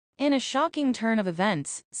In a shocking turn of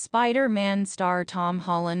events, Spider-Man star Tom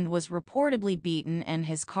Holland was reportedly beaten and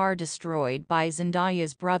his car destroyed by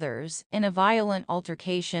Zendaya's brothers in a violent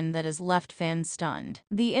altercation that has left fans stunned.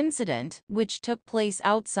 The incident, which took place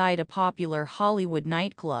outside a popular Hollywood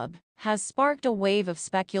nightclub, has sparked a wave of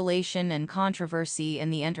speculation and controversy in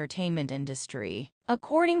the entertainment industry.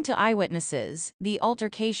 According to eyewitnesses, the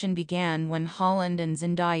altercation began when Holland and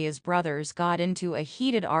Zendaya's brothers got into a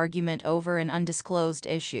heated argument over an undisclosed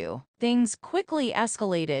issue. Things quickly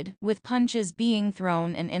escalated, with punches being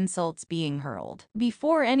thrown and insults being hurled.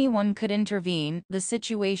 Before anyone could intervene, the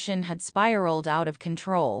situation had spiraled out of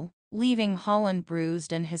control, leaving Holland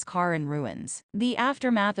bruised and his car in ruins. The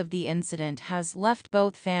aftermath of the incident has left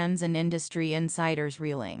both fans and industry insiders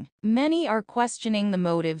reeling. Many are questioning the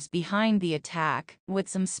motives behind the attack, with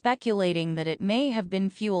some speculating that it may have been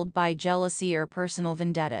fueled by jealousy or personal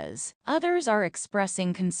vendettas. Others are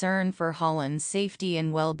expressing concern for Holland's safety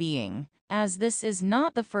and well-being, as this is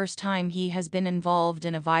not the first time he has been involved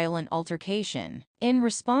in a violent altercation. In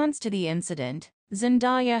response to the incident,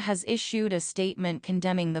 Zendaya has issued a statement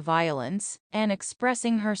condemning the violence and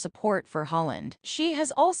expressing her support for Holland. She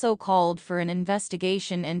has also called for an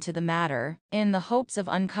investigation into the matter, in the hopes of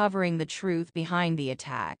uncovering the truth behind the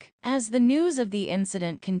attack. As the news of the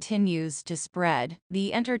incident continues to spread,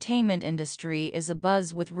 the entertainment industry is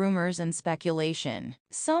abuzz with rumors and speculation.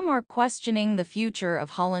 Some are questioning the future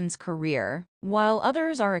of Holland's career, while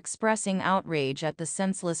others are expressing outrage at the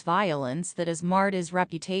senseless violence that has marred his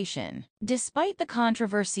reputation. Despite the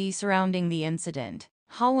controversy surrounding the incident,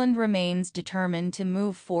 Holland remains determined to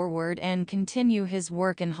move forward and continue his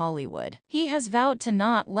work in Hollywood. He has vowed to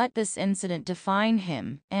not let this incident define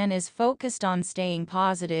him, and is focused on staying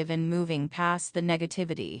positive and moving past the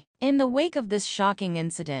negativity. In the wake of this shocking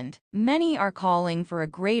incident, many are calling for a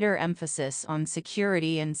greater emphasis on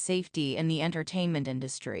security and safety in the entertainment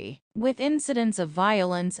industry. With incidents of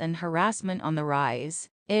violence and harassment on the rise,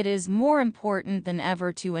 it is more important than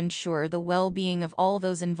ever to ensure the well-being of all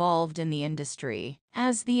those involved in the industry.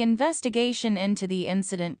 As the investigation into the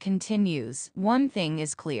incident continues, one thing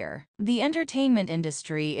is clear: the entertainment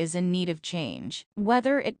industry is in need of change,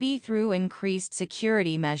 whether it be through increased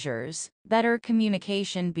security measures, better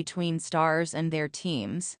communication between stars and their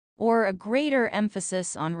teams, or a greater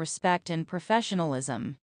emphasis on respect and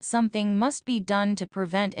professionalism. Something must be done to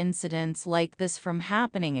prevent incidents like this from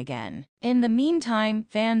happening again. In the meantime,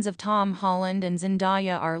 fans of Tom Holland and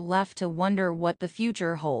Zendaya are left to wonder what the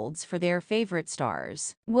future holds for their favorite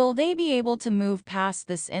stars. Will they be able to move past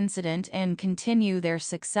this incident and continue their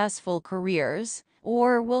successful careers,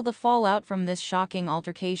 or will the fallout from this shocking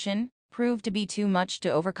altercation prove to be too much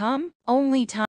to overcome? Only time